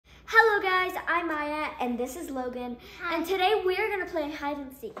I'm Maya, and this is Logan. Hi. And today we are gonna play hide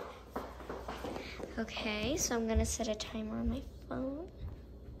and seek. Okay, so I'm gonna set a timer on my phone.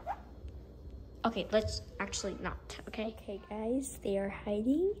 Okay, let's actually not, okay? Okay, guys, they are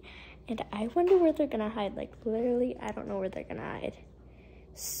hiding, and I wonder where they're gonna hide. Like, literally, I don't know where they're gonna hide.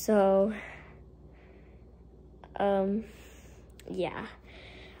 So, yeah,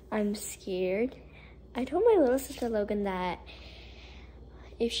 I'm scared. I told my little sister Logan that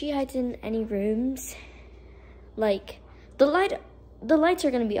if she hides in any rooms, like, the lights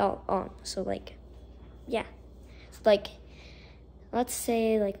are gonna be all on. So, like, yeah. So, like, let's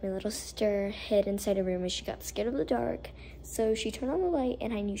say, like, my little sister hid inside a room and she got scared of the dark. So she turned on the light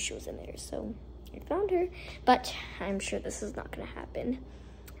and I knew she was in there. So I found her. But I'm sure this is not gonna happen.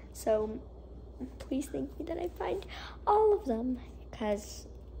 So please thank me that I find all of them. Because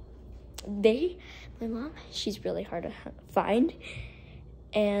my mom, she's really hard to find.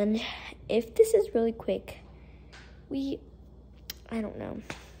 And if this is really quick, I don't know.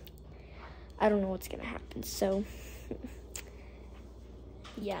 I don't know what's gonna happen. So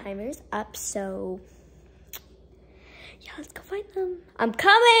yeah, timer's up, so yeah, let's go find them. I'm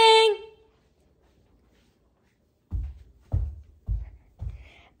coming!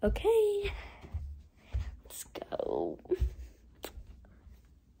 Okay, let's go.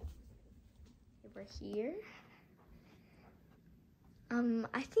 We're here.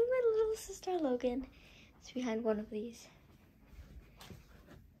 I think my little sister Logan is behind one of these.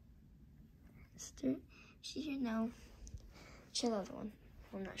 Sister, she's here now. She's the other one.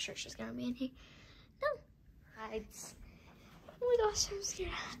 I'm not sure she's gonna be in here. No. Hides. Oh my gosh, I'm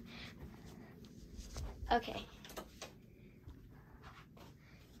scared. Okay.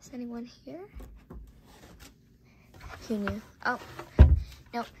 Is anyone here? Who knew? Oh.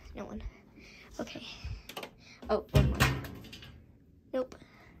 Nope, no one. Okay. Oh, one more. Nope.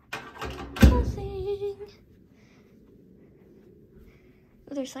 Nothing.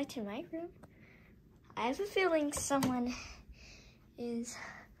 Oh, there's lights in my room. I have a feeling someone is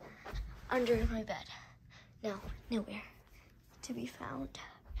under my bed. No, nowhere to be found.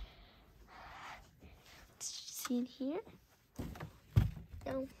 Let's see in here.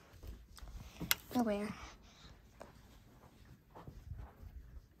 No, nowhere.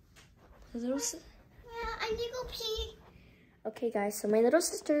 I need to go pee. Okay, guys, so my little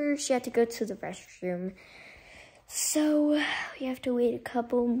sister, she had to go to the restroom. So we have to wait a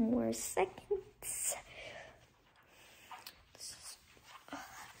couple more seconds. Oh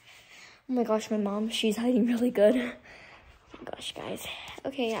my gosh, my mom, she's hiding really good. Oh my gosh, guys.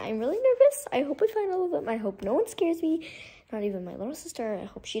 Okay, I'm really nervous. I hope I find all of them. I hope no one scares me. Not even my little sister. I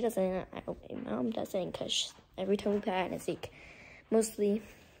hope she doesn't. I hope my mom doesn't, because every time we play hide and seek, mostly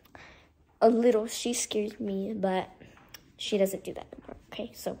a little, she scares me, but she doesn't do that anymore.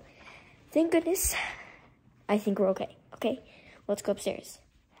 Okay, so thank goodness. I think we're okay. Okay, let's go upstairs.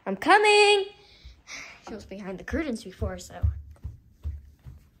 I'm coming! She was behind the curtains before, so.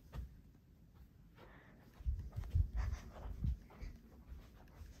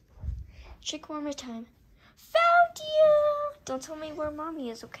 Check one more time. Found you! Don't tell me where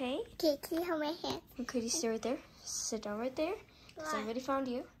mommy is, okay? Okay, can you hold my hand? Okay, you stay right there. Sit down right there. Because I already found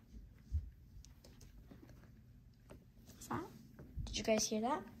you. What's that? Did you guys hear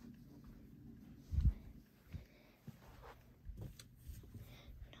that?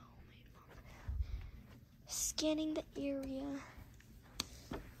 No, my mom. Scanning the area.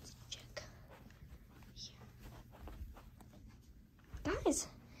 Let's check. Here. Guys.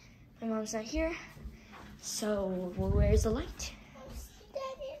 My mom's not here, so where's the light?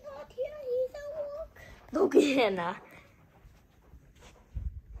 Daddy's not here, he's at work. Logan!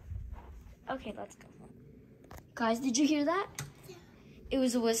 Okay, let's go. Guys, did you hear that? Yeah. It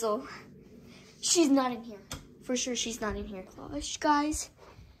was a whistle. She's not in here. For sure, she's not in here. Gosh, guys.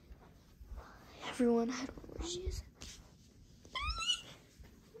 Everyone, I don't know where she is.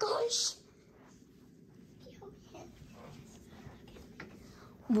 Gosh.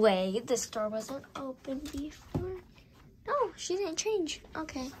 Wait, this door wasn't open before. No, she didn't change.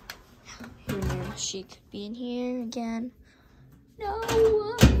 Okay. Who knew she could be in here again? No.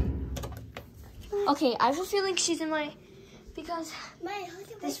 Okay, I have a feeling she's in my, because I heard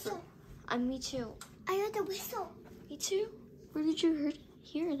the this whistle. room. Me too. I heard the whistle. Me too. Where did you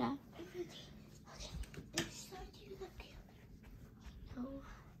hear it at? Okay. It started up here. No.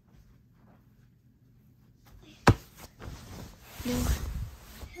 No.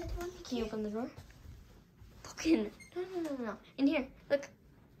 Can you open the door? Logan. No. In here. Look.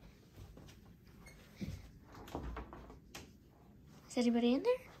 Is anybody in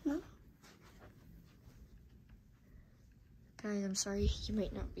there? No. Guys, I'm sorry you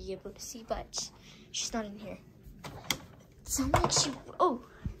might not be able to see, but she's not in here. It sounds like she, oh,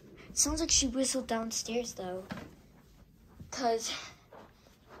 it sounds like she whistled downstairs though. Cause,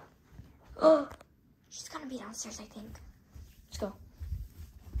 oh, she's gonna be downstairs, I think. Let's go.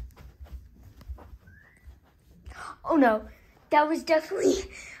 Oh no, that was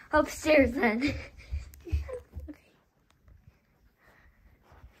definitely upstairs then. Okay.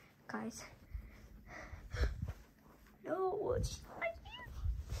 Guys. No, she's right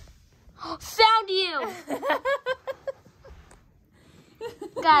here. Found you!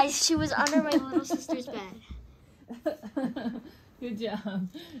 Guys, she was under my little sister's bed. Good job.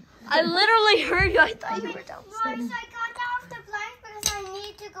 I literally heard you. I thought you were downstairs. Mom, so I got off the blanket because I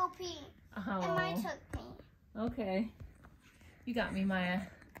need to go pee. Oh. And mine took me. Okay. You got me, Maya.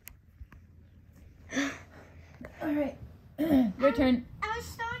 All right. Your turn. I was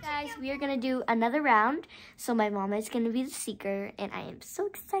starting Guys, we are going to do another round. So my mama is going to be the seeker, and I am so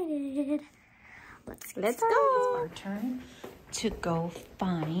excited. Let's go. It's our turn to go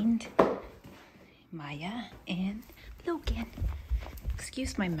find Maya and Logan.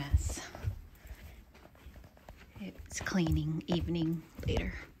 Excuse my mess. It's cleaning evening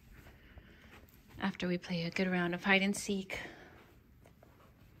later. After we play a good round of hide and seek.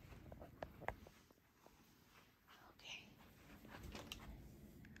 Okay.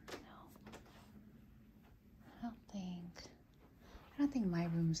 No. I don't think my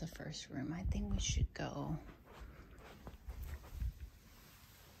room's the first room. I think we should go.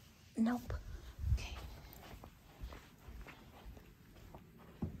 Nope. Okay.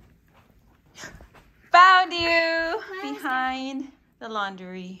 Found you behind the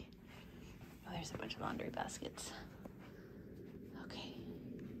laundry. Oh, there's a bunch of laundry baskets. Okay.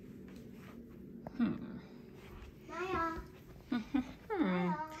 Maya.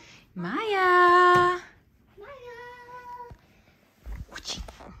 Maya. Maya.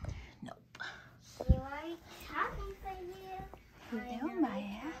 Nope. You are talking for you. Hello,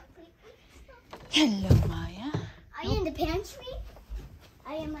 Maya. Hello, Maya. Are you in the pantry?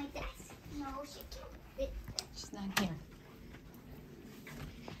 Are you in my desk? No, she can't fit. She's not here.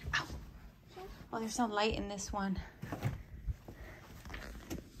 Ow. Oh, there's no light in this one.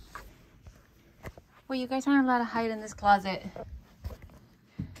 Well, you guys aren't allowed to hide in this closet.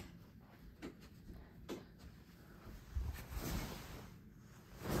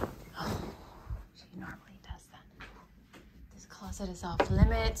 Oh, she normally does that. This closet is off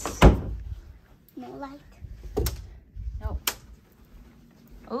limits. No light. Nope.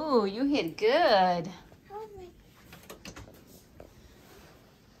 Oh, you hit good. How is it?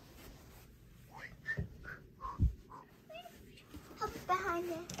 Up behind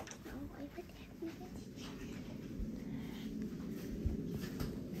it. No, I put it.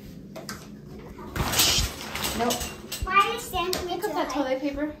 Nope. Why are you standing Pick up that toilet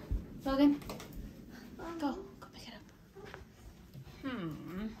paper, Logan. Go pick it up. I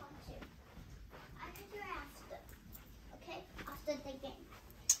could do it after. Okay? After the game.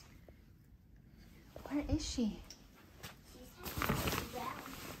 Where is she? She's down.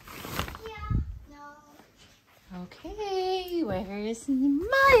 Yeah. No. Okay, where is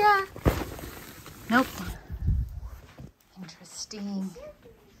Maya? Nope. Interesting.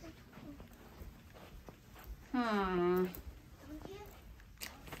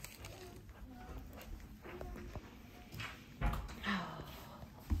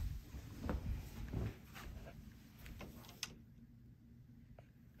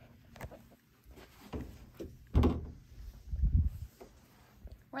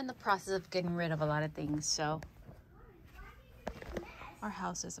 We're in the process of getting rid of a lot of things, so our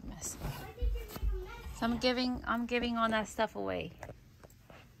house is a mess. So I'm giving all that stuff away.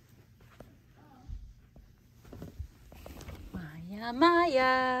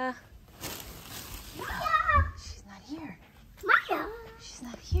 Maya. She's not here. Maya. She's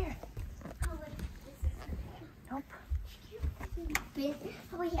not here. Nope.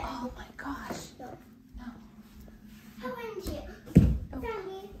 Oh my gosh. No. How is she? Nope.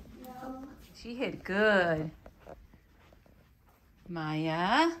 No. She hit good.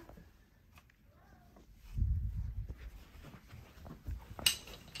 Maya.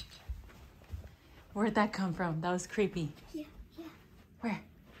 Where'd that come from? That was creepy. Yeah. Where?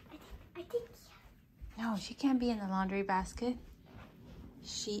 I think No, she can't be in the laundry basket.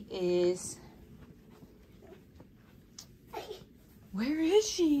 She is... Where is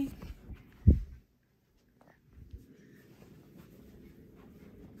she?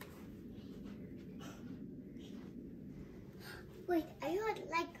 Wait, I heard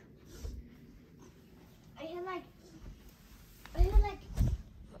like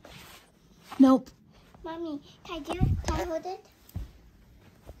Nope. Mommy, can I hold it?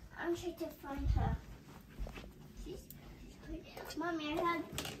 I'm trying to find her. She's good. Mommy, I had...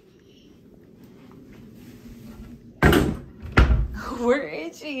 Where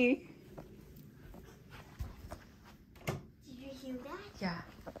is she? Did you hear that? Yeah.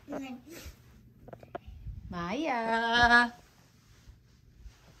 And then Maya.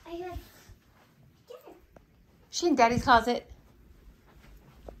 I heard... She in Daddy's closet.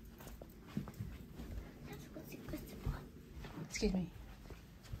 Excuse me.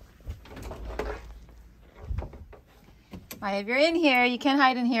 Maya, if you're in here, you can't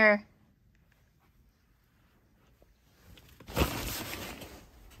hide in here. Are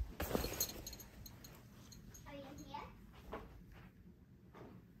you here?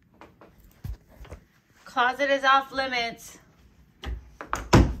 Closet is off limits.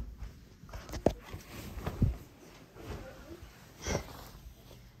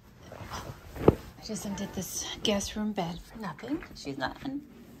 I just undid this guest room bed for nothing. She's not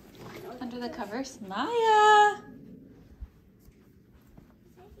under the covers. Maya!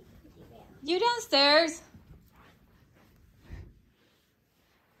 You downstairs. Oh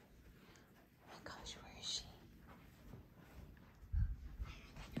my gosh, where is she?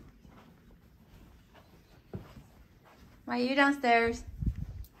 Maya, you downstairs.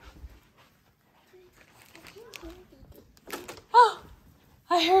 Oh,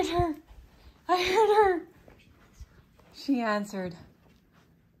 I heard her. I heard her. She answered.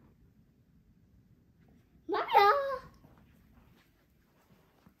 Maya!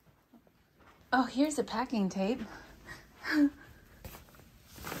 Oh, here's a packing tape.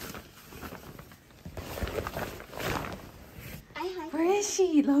 Where is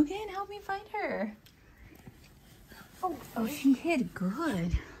she? Logan, help me find her. Oh, she hid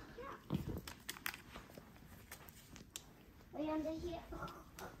good. Way under here.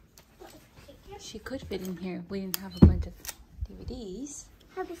 She could fit in here. We didn't have a bunch of DVDs.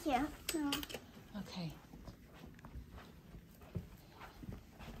 Over here. No. Okay.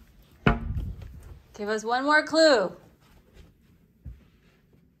 Give us one more clue.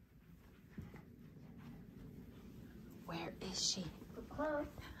 Where is she? Close.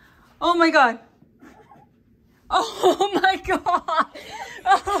 Oh my God. Oh my God.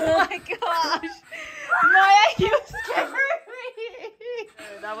 Oh my gosh. Maya, you scared me.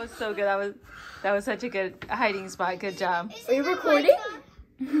 That was so good. That was such a good hiding spot. Good job. Are you recording?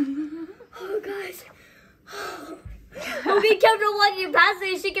 Oh gosh. Logan kept on walking past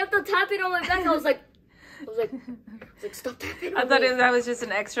me. She kept on tapping on my back. I was like, stop tapping. I thought that was just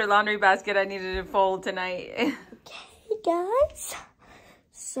an extra laundry basket I needed to fold tonight. Okay, guys.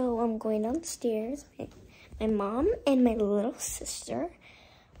 So I'm going downstairs. My mom and my little sister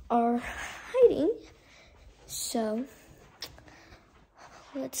are hiding. So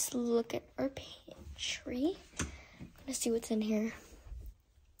let's look at our pantry. Let's see what's in here.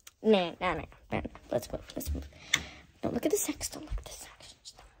 No. Let's move. Don't look at the sex. Don't look at the sex.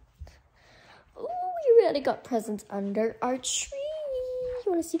 Oh, we already got presents under our tree.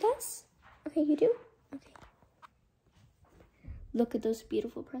 You want to see, guys? Okay, you do? Okay. Look at those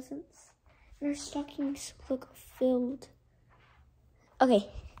beautiful presents. And our stockings look filled. Okay.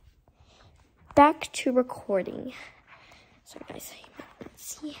 Back to recording. Sorry, guys. You might not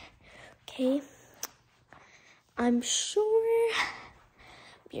see. Okay. I'm sure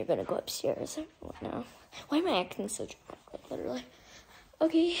you're gonna go upstairs. No. Why am I acting so dramatic? Like, literally.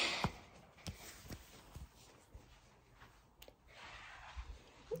 Okay.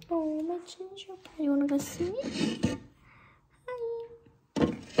 Oh, my gingerbread. You wanna go see it?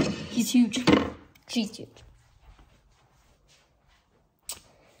 Hi. He's huge. She's huge.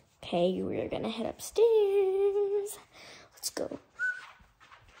 Okay, we're gonna head upstairs. Let's go.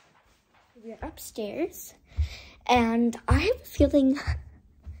 We're upstairs. And I have a feeling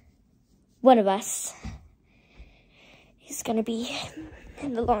one of us is gonna be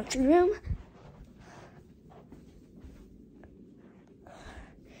in the laundry room.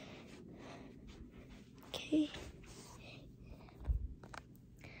 Okay.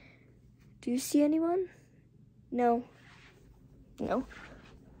 Do you see anyone? No. No?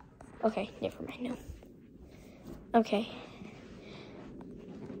 Okay, never mind, no. Okay.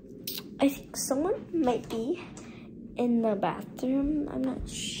 I think someone might be in the bathroom. I'm not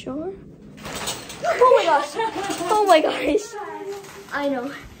sure. Oh my gosh. Oh my gosh. I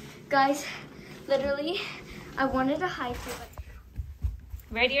know. Guys, literally, I wanted to hide here, but...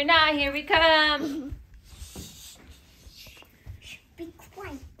 Ready or not, here we come. Be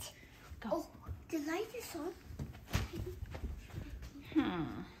quiet. Go. Oh, the light is on.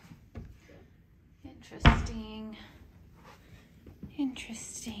 Interesting.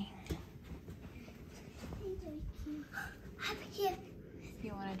 Interesting.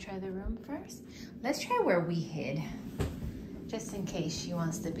 try the room first? Let's try where we hid. Just in case she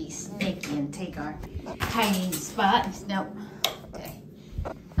wants to be sneaky and take our hiding spot. No. Okay.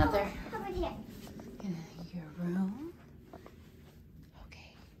 Not there. How about here? In your room.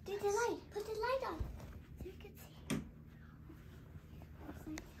 Okay. Do the light. Put the light on. So you can see.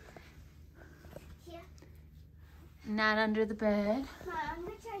 Here. Not under the bed. No, I'm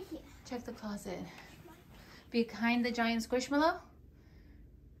gonna try here. Check the closet. Behind the giant squishmallow?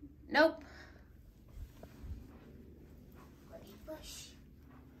 Nope. Bush.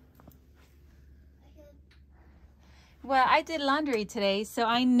 Well, I did laundry today, so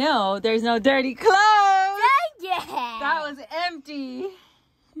I know there's no dirty clothes. Yeah. That was empty.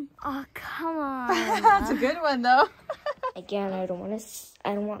 Oh, come on. That's a good one, though. Again, I don't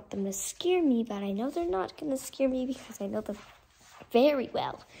want them to scare me, but I know they're not going to scare me because I know them very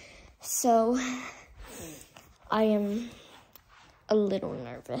well. So, I am a little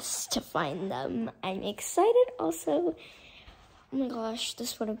nervous to find them. I'm excited also. Oh my gosh,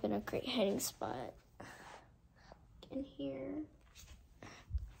 this would have been a great hiding spot. In here.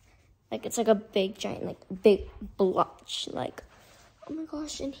 Like, it's like a big, giant, like, big blotch. Like, oh my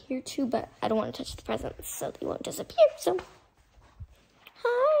gosh, in here too, but I don't want to touch the presents so they won't disappear. So,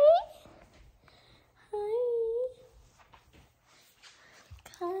 hi. Hi.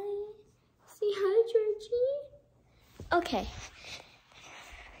 Hi. Say hi, Georgie. Okay.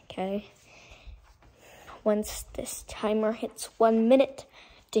 Okay. Once this timer hits 1 minute,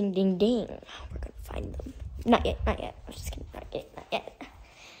 ding, ding, ding, we're going to find them. Not yet, not yet. I'm just kidding. Not yet, not yet.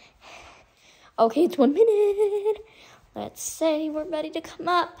 Okay, it's 1 minute. Let's say we're ready to come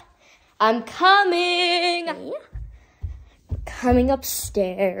up. I'm coming. Yeah. Coming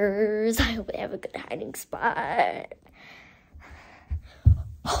upstairs. I hope they have a good hiding spot.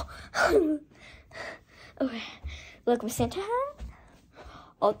 Okay. Look, my Santa hat.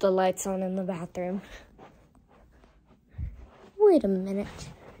 Oh, the light's on in the bathroom. Wait a minute.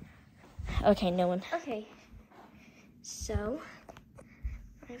 Okay, no one. Okay. So,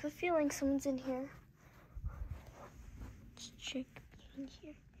 I have a feeling someone's in here. Let's check in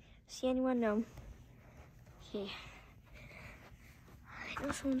here. See anyone? No. Okay. I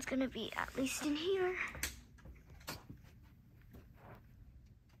know someone's gonna be at least in here.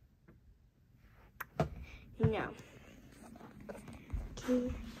 No.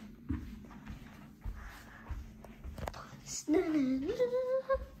 Okay.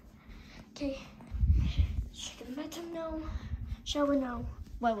 Okay. Check in the bedroom. No. Shower. No.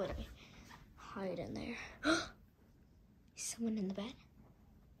 Why would I hide in there? Is someone in the bed?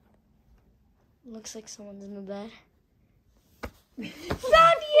 Looks like someone's in the bed.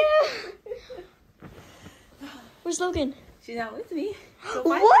 Found you! Where's Logan? She's not with me. So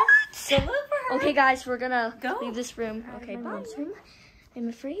What? So look for her. Okay, guys, we're gonna Go. leave this room. Okay, bye. I'm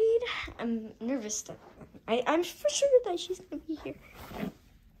afraid. I'm nervous. I'm for sure that she's gonna be here.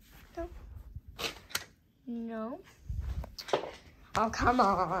 No. No. Oh, come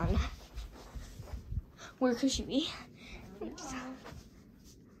on. Where could she be?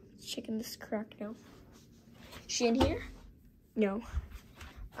 Checking this crack now. She in here? No.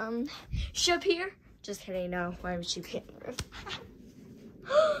 She up here? Just kidding, no. Why would she be in the roof?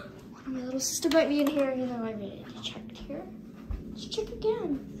 One of my little sister might be in here. You know, I really need to check here. Let's check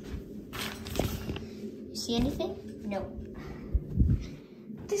again. You see anything? No.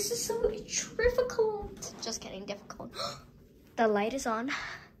 This is so difficult. Just kidding, difficult. The light is on.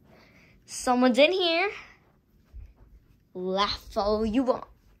 Someone's in here. Laugh all you want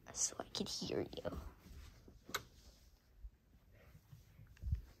so I can hear you.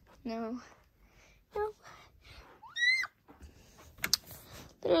 No. No.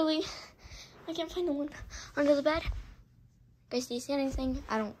 Literally, I can't find no one under the bed. Guys, do you see anything?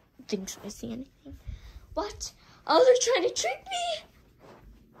 I don't think so. I see anything. What? Oh, they're trying to trick me.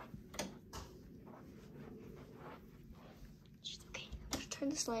 Okay, I'm gonna turn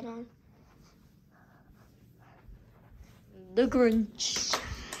this light on. The Grinch.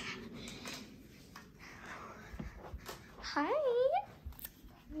 Hi.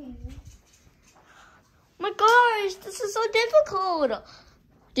 Oh my gosh, this is so difficult.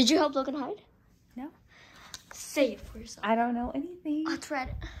 Did you help Logan hide? No. Say it for yourself. I don't know anything. Oh, it's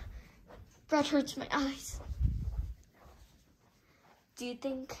red. Red hurts my eyes. Do you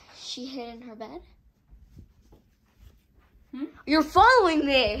think she hid in her bed? Hmm? You're following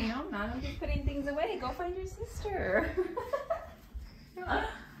me. No, I'm not. I'm just putting things away. Go find your sister.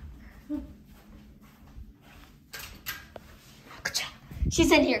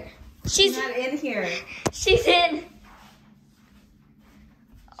 She's in here. She's not in here. She's in. She's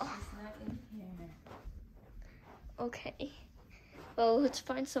not in here. Okay. Well, let's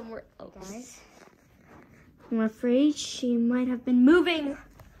find somewhere else. Guys, I'm afraid she might have been moving.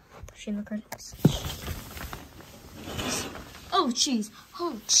 She in the curtains. Oh, jeez.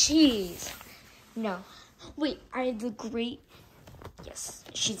 Oh, jeez. No. Wait, I had the great... Yes,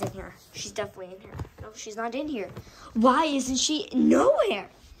 she's in here. She's definitely in here. No, she's not in here. Why isn't she nowhere?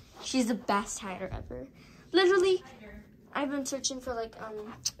 She's the best hider ever. Literally, I've been searching for like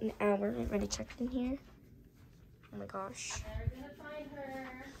an hour. I already checked in here. Oh my gosh. Never gonna find her.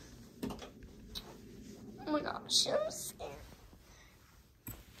 Oh my gosh, I'm scared.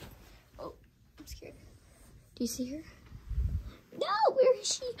 Oh, I'm scared. Do you see her? No, where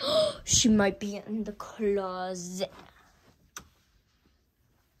is she? She might be in the closet.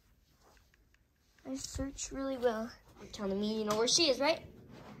 I searched really well. You're telling me you know where she is, right?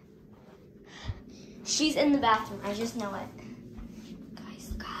 She's in the bathroom. I just know it.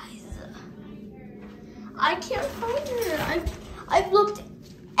 Guys. I can't find her. I've looked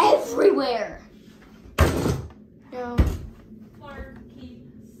everywhere. No.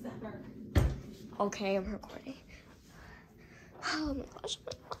 Okay, I'm recording. Oh my gosh.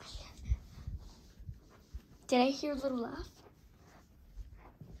 Did I hear a little laugh?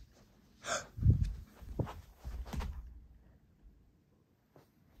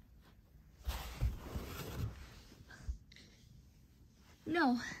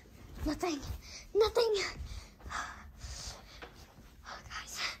 No, nothing. Oh,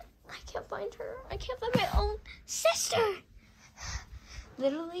 guys, I can't find her. I can't find my own sister.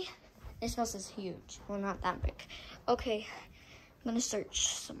 Literally, this house is huge. Well, not that big. Okay, I'm gonna search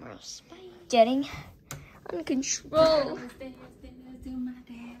somewhere else. Bye. Getting uncontrolled.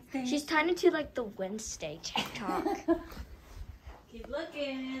 She's tied into like the Wednesday TikTok. Keep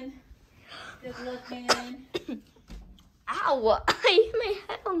looking. Keep looking. Ow! I hit my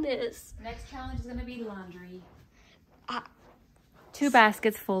head on this. Next challenge is gonna be laundry. 2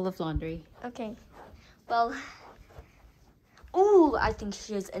 baskets full of laundry. Okay. Well. Ooh, I think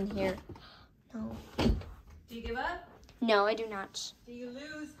she is in here. No. Do you give up? No, I do not. Do you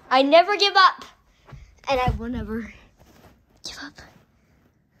lose? I never give up. And I will never give up.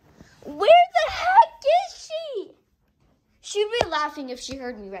 Where the heck is she? She'd be laughing if she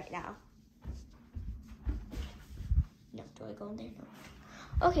heard me right now. No, do I go in there?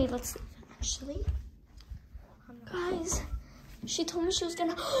 No. Okay, let's leave. Actually, guys, she told me she was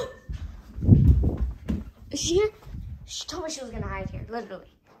gonna. Is she here? She told me she was gonna hide here,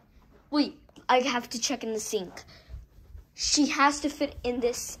 literally. Wait, I have to check in the sink. She has to fit in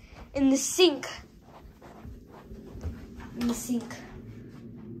the sink. In the sink.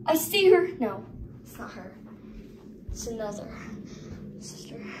 I see her. No, it's not her. It's another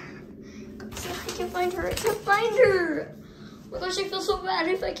sister. I can't find her. I can't find her. Oh my gosh, I feel so bad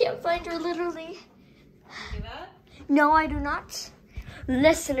if I can't find her, literally. Give up? No, I do not.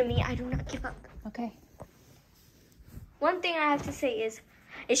 Listen to me. I do not give up. Okay. One thing I have to say is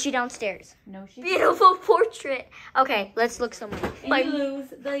she downstairs? No, she's Beautiful portrait. Okay, let's look somewhere. And you lose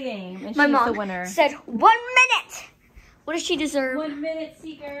the game, and My she's mom the winner. said 1 minute. What does she deserve? 1 minute,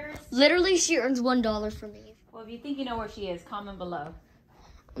 seekers. Literally, she earns $1 from me. Well, if you think you know where she is, comment below.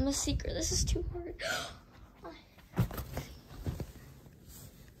 I'm a seeker. This is too hard.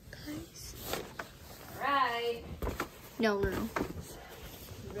 Guys. All right. No. You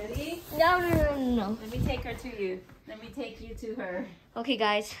ready? No. Let me take her to you. Let me take you to her. Okay,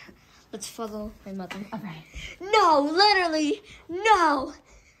 guys. Let's follow my mother. All right. No, literally. No.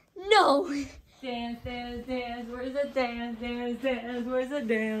 Dance, dance, dance. Where's the dance, dance, dance? Where's the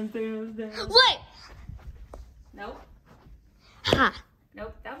dance, dance, dance? Wait. Nope. Ha.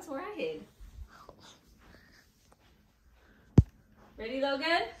 Nope. That was where I hid. Ready,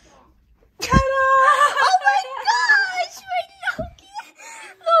 Logan? Oh my gosh, my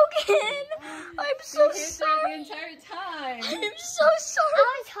Logan. I'm so You hid there sorry. the entire time. I'm so sorry. I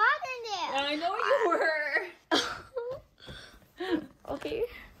was hot in there. I know you were. Okay,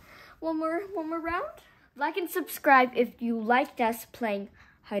 one more round. Like and subscribe if you liked us playing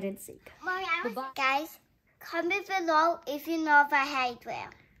hide and seek. Guys, comment below if you know if I hate well.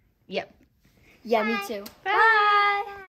 Yep. Yeah, me too. Bye.